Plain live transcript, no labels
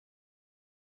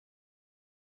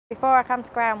Before I came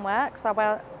to Groundworks,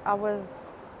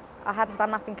 I hadn't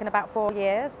done nothing in about 4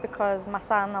 years because I'm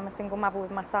a single mother with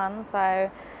my son,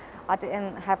 so I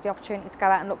didn't have the opportunity to go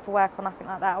out and look for work or nothing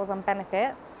like that. I was on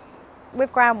benefits.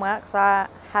 With Groundworks, I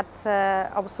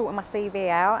was sorting my CV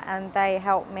out and they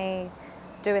helped me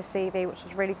do a CV, which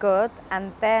was really good.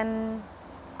 And then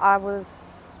I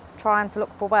was trying to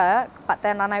look for work, but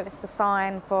then I noticed the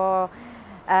sign for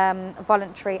a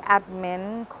voluntary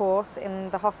admin course in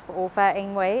the hospital,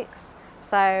 13 weeks.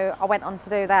 So I went on to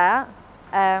do that.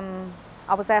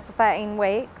 I was there for 13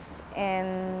 weeks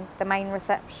in the main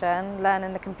reception,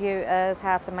 learning the computers,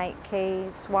 how to make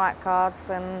keys, swipe cards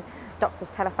and doctors'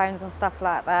 telephones and stuff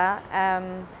like that.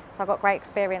 So I got great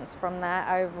experience from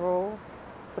that overall,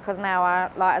 because now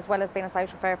as well as being a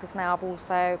social therapist now, I've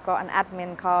also got an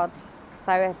admin card.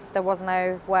 So if there was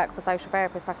no work for social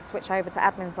therapists, I could switch over to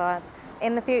admin side.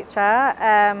 In the future,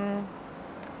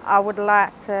 I would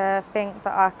like to think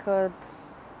that I could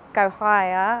go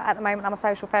higher. At the moment, I'm a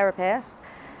social therapist.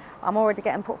 I'm already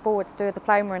getting put forward to do a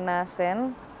diploma in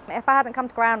nursing. If I hadn't come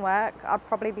to Groundwork, I'd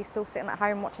probably be still sitting at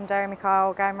home watching Jeremy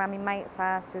Kyle, going around my mates'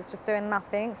 houses, just doing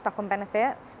nothing, stuck on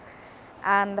benefits.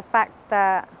 And the fact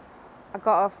that I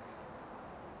got off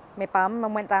my bum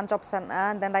and went down job centre,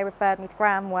 and then they referred me to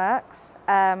Groundworks.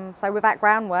 So without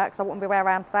Groundworks, I wouldn't be where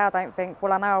I am today, I don't think.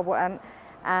 Well, I know I wouldn't.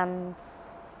 And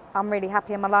I'm really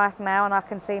happy in my life now, and I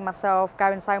can see myself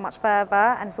going so much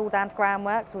further, and it's all down to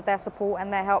Groundworks with their support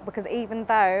and their help, because even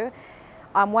though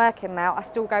I'm working now, I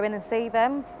still go in and see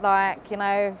them, like, you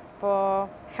know, for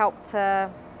help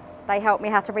they help me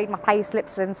how to read my pay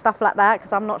slips and stuff like that,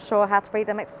 because I'm not sure how to read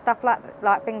them, stuff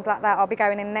like things like that. I'll be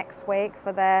going in next week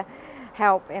for their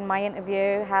help in my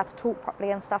interview, how to talk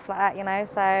properly and stuff like that, you know.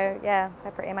 So yeah,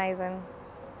 they're pretty amazing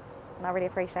and I really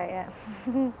appreciate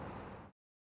it.